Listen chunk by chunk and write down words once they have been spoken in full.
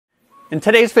In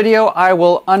today's video, I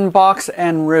will unbox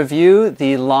and review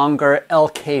the longer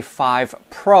LK5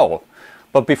 PRO.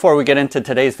 But before we get into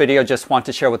today's video, just want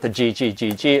to share what the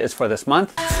GGGG is for this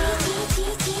month.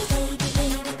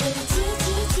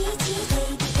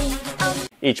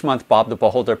 Each month, Bob the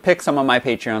Beholder picks some of my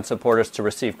Patreon supporters to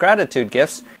receive gratitude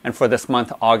gifts. And for this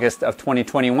month, August of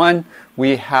 2021,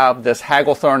 we have this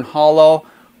Hagglethorn Hollow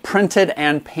printed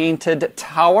and painted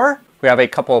tower. We have a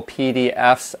couple of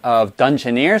PDFs of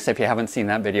Dungeoneers. If you haven't seen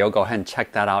that video, go ahead and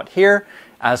check that out here,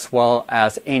 as well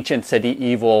as Ancient City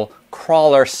Evil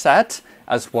crawler set,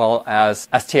 as well as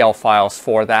STL files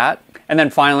for that. And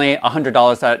then finally,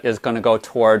 $100 that is going to go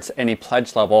towards any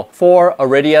pledge level for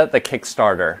Iridia, the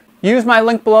Kickstarter. Use my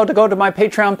link below to go to my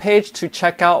Patreon page to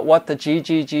check out what the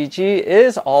GGGG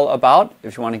is all about,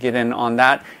 if you want to get in on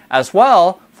that. As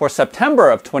well, for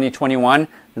September of 2021,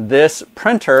 this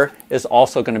printer is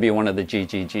also going to be one of the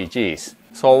GGGGs.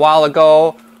 So a while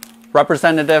ago,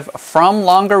 representative from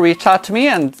Longer reached out to me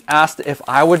and asked if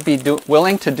I would be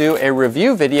willing to do a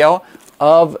review video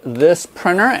of this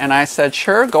printer, and I said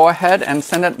sure, go ahead and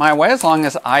send it my way as long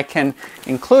as I can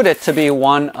include it to be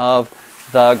one of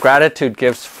the gratitude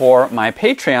gifts for my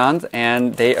Patreons,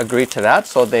 and they agreed to that,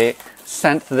 so they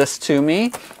sent this to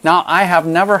me. Now, I have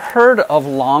never heard of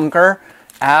Longer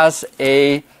as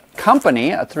a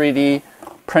company, a 3D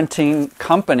printing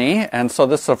company, and so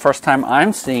this is the first time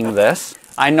I'm seeing this.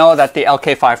 I know that the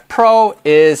LK5 PRO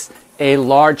is a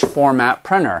large format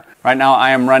printer. Right now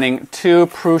I am running two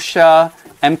Prusa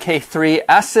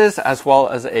MK3Ss as well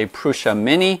as a Prusa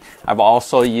Mini. I've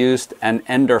also used an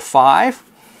Ender 5,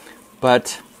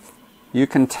 but you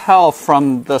can tell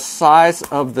from the size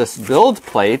of this build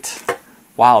plate,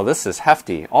 wow, this is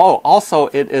hefty. Oh, also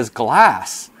it is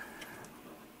glass,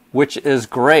 which is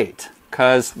great,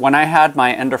 because when I had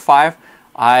my Ender 5,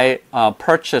 I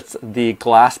purchased the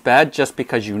glass bed just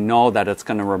because you know that it's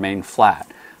going to remain flat.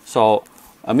 So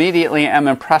immediately I'm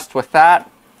impressed with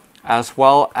that, as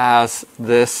well as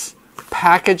this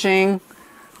packaging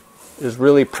is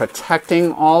really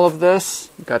protecting all of this.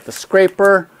 You've got the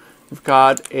scraper, you've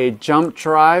got a jump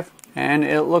drive, and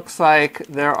it looks like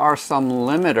there are some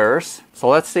limiters. So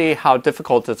let's see how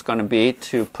difficult it's going to be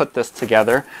to put this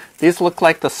together. These look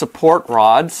like the support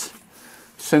rods.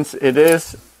 Since it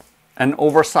is an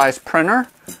oversized printer,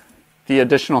 the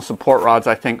additional support rods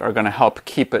I think are going to help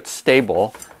keep it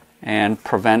stable and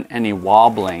prevent any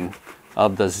wobbling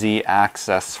of the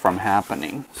Z-axis from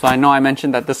happening. So I know I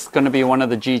mentioned that this is going to be one of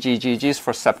the GGGGs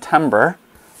for September.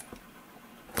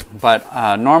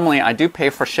 But normally I do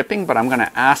pay for shipping, but I'm going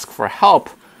to ask for help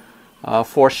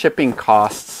for shipping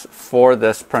costs for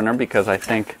this printer because I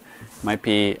think it might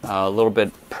be a little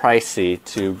bit pricey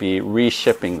to be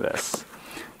reshipping this.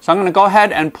 So I'm going to go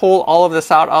ahead and pull all of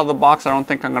this out of the box. I don't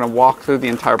think I'm going to walk through the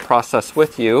entire process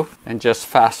with you and just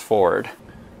fast forward.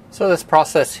 So this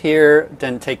process here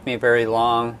didn't take me very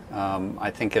long.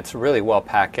 I think it's really well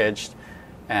packaged,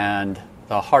 and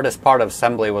the hardest part of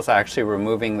assembly was actually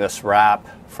removing this wrap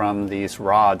from these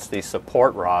rods, these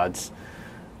support rods,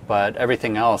 but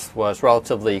everything else was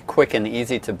relatively quick and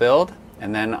easy to build.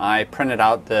 And then I printed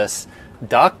out this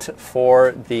duct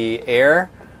for the air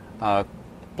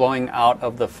blowing out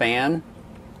of the fan,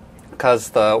 because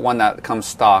the one that comes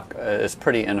stock is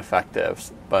pretty ineffective,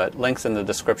 but links in the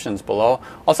descriptions below.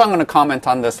 Also, I'm going to comment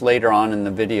on this later on in the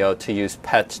video to use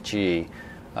PETG.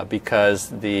 Because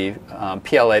the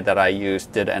PLA that I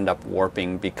used did end up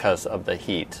warping because of the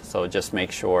heat. So just make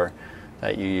sure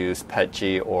that you use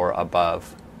PETG or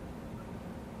above.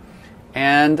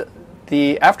 And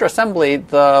after assembly,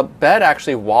 the bed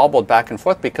actually wobbled back and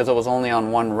forth because it was only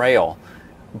on one rail.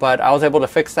 But I was able to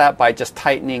fix that by just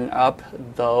tightening up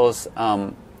those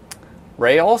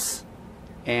rails.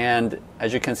 And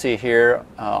as you can see here,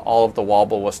 all of the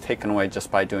wobble was taken away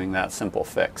just by doing that simple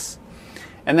fix.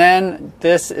 And then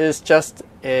this is just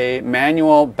a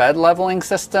manual bed leveling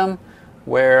system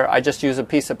where I just use a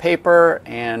piece of paper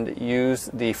and use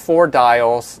the 4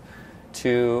 dials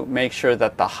to make sure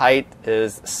that the height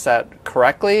is set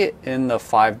correctly in the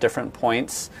 5 different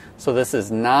points. So this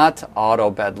is not auto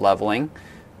bed leveling,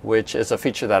 which is a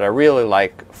feature that I really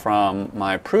like from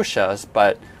my Prusas,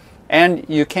 and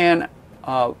you can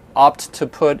opt to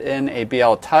put in a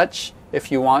BLTouch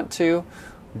if you want to,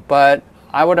 but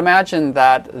I would imagine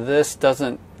that this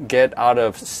doesn't get out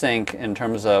of sync in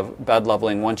terms of bed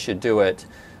leveling once you do it,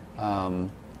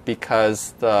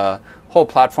 because the whole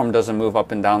platform doesn't move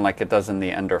up and down like it does in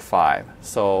the Ender 5.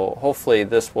 So hopefully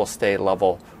this will stay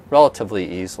level relatively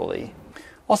easily.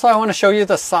 Also, I want to show you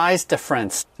the size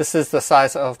difference. This is the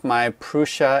size of my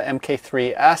Prusa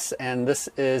MK3S, and this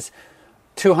is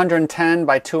 210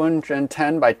 by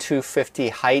 210 by 250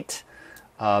 height.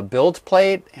 build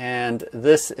plate, and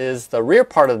this is the rear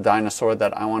part of the dinosaur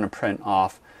that I want to print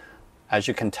off. As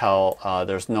you can tell,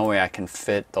 there's no way I can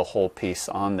fit the whole piece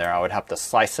on there. I would have to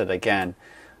slice it again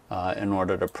in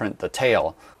order to print the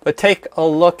tail. But take a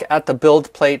look at the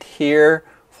build plate here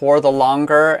for the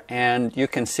longer, and you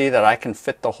can see that I can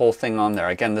fit the whole thing on there.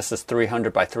 Again, this is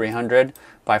 300 by 300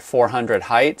 by 400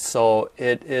 height, so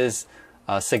it is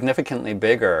significantly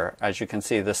bigger. As you can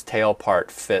see, this tail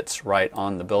part fits right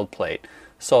on the build plate.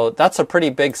 So that's a pretty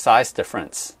big size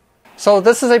difference. So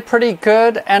this is a pretty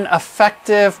good and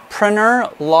effective printer,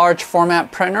 large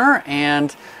format printer,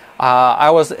 and I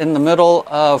was in the middle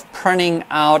of printing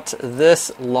out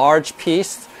this large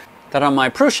piece that on my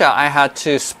Prusa I had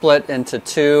to split into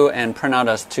two and print out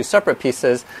as two separate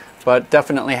pieces, but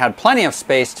definitely had plenty of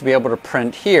space to be able to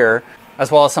print here,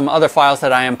 as well as some other files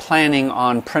that I am planning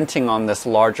on printing on this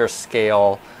larger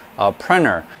scale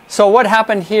printer. So what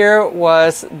happened here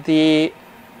was the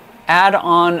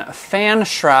add-on fan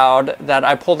shroud that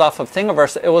I pulled off of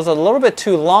Thingiverse, it was a little bit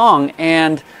too long,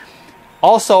 and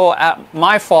also at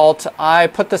my fault, I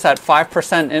put this at 5%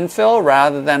 infill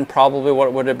rather than probably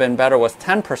what would have been better was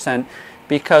 10%,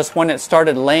 because when it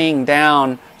started laying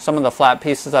down some of the flat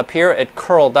pieces up here, it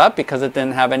curled up because it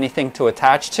didn't have anything to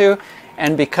attach to,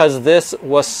 and because this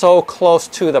was so close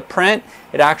to the print,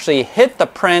 it actually hit the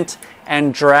print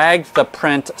and dragged the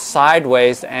print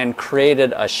sideways and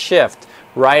created a shift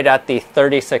right at the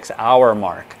 36-hour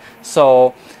mark.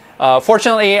 So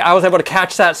fortunately, I was able to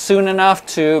catch that soon enough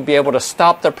to be able to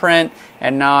stop the print,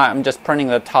 and now I'm just printing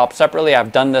the top separately.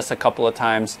 I've done this a couple of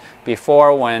times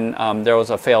before when there was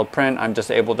a failed print. I'm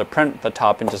just able to print the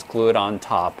top and just glue it on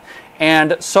top.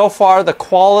 And so far, the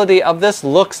quality of this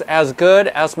looks as good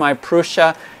as my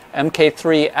Prusa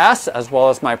MK3S as well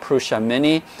as my Prusa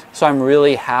Mini, so I'm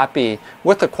really happy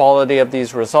with the quality of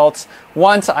these results.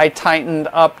 Once I tightened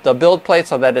up the build plate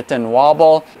so that it didn't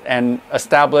wobble and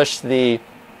established the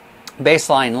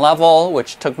baseline level,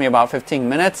 which took me about 15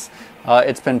 minutes,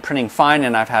 it's been printing fine,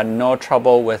 and I've had no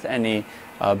trouble with any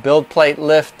build plate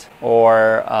lift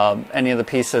or any of the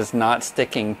pieces not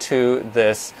sticking to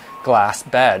this glass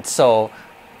bed. So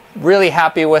really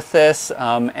happy with this,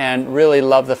 and really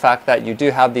love the fact that you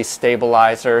do have these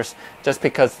stabilizers. Just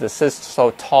because this is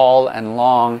so tall and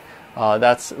long,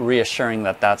 that's reassuring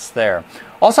that that's there.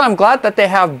 Also, I'm glad that they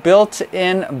have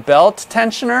built-in belt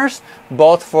tensioners,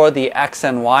 both for the X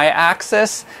and Y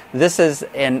axis. This is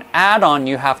an add-on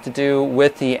you have to do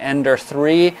with the Ender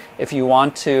 3 if you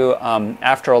want to.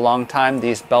 After a long time,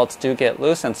 these belts do get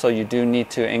loose, and so you do need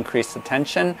to increase the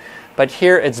tension. But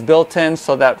here it's built in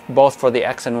so that both for the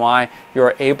X and Y,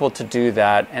 you're able to do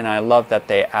that, and I love that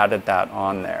they added that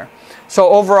on there. So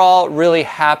overall, really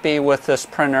happy with this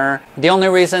printer. The only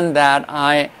reason that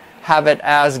I have it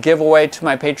as giveaway to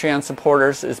my Patreon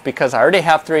supporters is because I already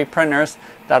have 3 printers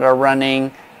that are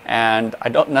running, and I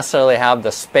don't necessarily have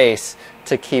the space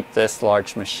to keep this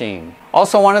large machine.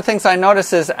 Also, one of the things I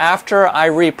noticed is after I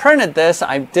reprinted this,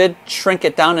 I did shrink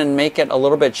it down and make it a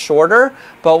little bit shorter,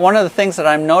 but one of the things that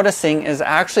I'm noticing is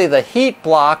actually the heat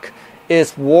block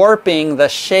is warping the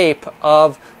shape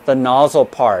of the nozzle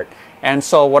part. And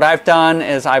so what I've done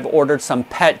is I've ordered some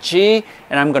PETG,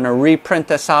 and I'm going to reprint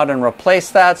this out and replace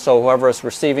that. So whoever is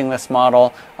receiving this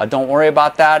model, don't worry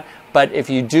about that. But if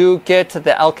you do get to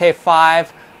the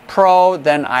LK5 PRO,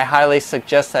 then I highly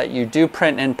suggest that you do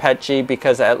print in PETG,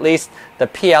 because at least the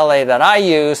PLA that I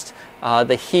used,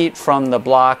 the heat from the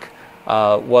block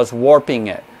was warping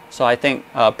it. So I think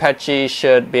PETG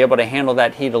should be able to handle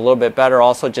that heat a little bit better.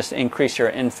 Also, just increase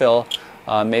your infill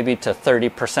maybe to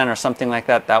 30% or something like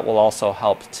that. That will also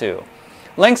help too.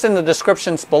 Links in the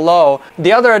descriptions below.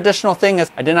 The other additional thing is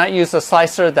I did not use the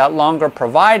slicer that Longer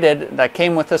provided that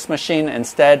came with this machine.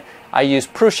 Instead, I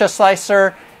used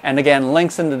PrusaSlicer. And again,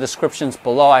 links in the descriptions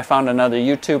below. I found another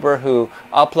YouTuber who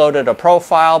uploaded a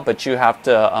profile, but you have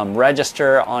to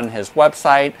register on his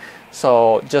website.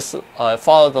 So just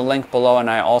follow the link below, and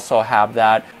I also have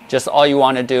that. Just all you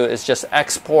want to do is just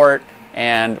export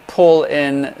and pull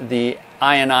in the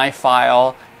INI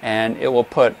file, and it will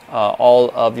put all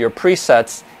of your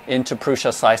presets into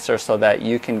PrusaSlicer so that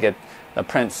you can get the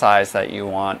print size that you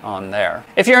want on there.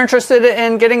 If you're interested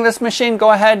in getting this machine,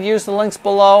 go ahead, use the links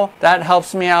below. That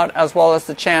helps me out as well as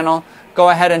the channel. Go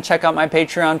ahead and check out my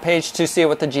Patreon page to see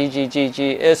what the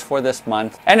GGGG is for this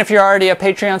month. And if you're already a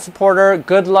Patreon supporter,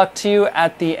 good luck to you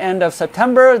at the end of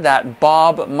September. That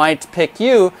Bob might pick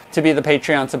you to be the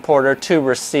Patreon supporter to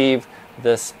receive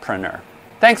this printer.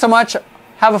 Thanks so much.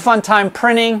 Have a fun time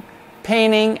printing,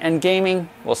 painting, and gaming.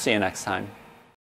 We'll see you next time.